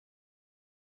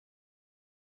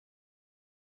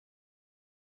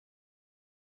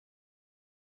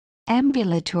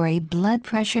Ambulatory blood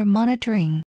pressure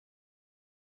monitoring.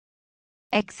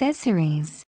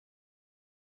 Accessories.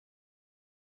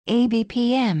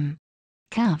 ABPM.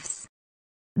 Cuffs.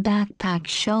 Backpack,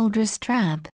 shoulder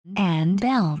strap, and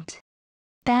belt.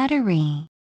 Battery.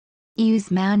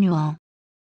 Use manual.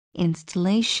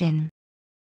 Installation.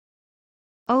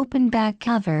 Open back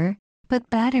cover, put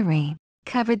battery,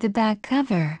 cover the back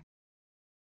cover.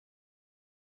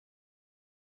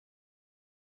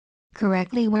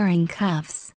 Correctly wearing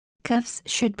cuffs. Cuffs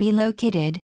should be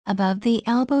located above the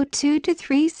elbow 2 to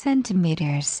 3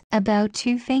 centimeters, about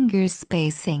 2 fingers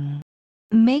spacing.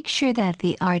 Make sure that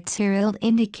the arterial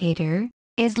indicator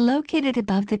is located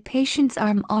above the patient's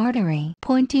arm artery,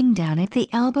 pointing down at the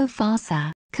elbow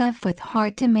fossa. Cuff with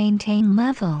heart to maintain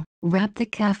level. Wrap the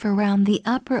cuff around the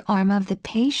upper arm of the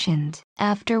patient.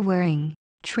 After wearing,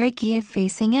 trachea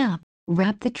facing up,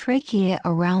 wrap the trachea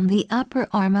around the upper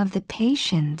arm of the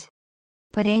patient.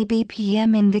 Put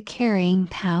ABPM in the carrying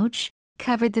pouch,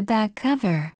 cover the back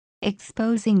cover,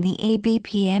 exposing the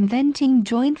ABPM venting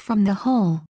joint from the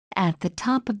hole at the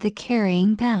top of the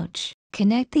carrying pouch.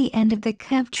 Connect the end of the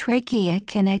cuff trachea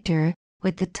connector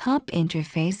with the top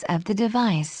interface of the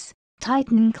device.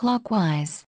 Tighten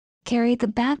clockwise. Carry the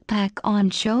backpack on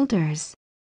shoulders.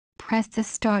 Press the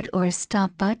start or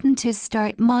stop button to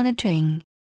start monitoring.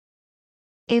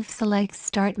 If select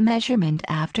start measurement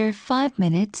after 5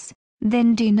 minutes,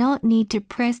 then do not need to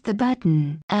press the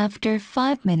button. After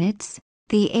 5 minutes,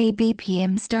 the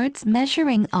ABPM starts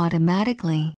measuring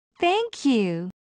automatically. Thank you.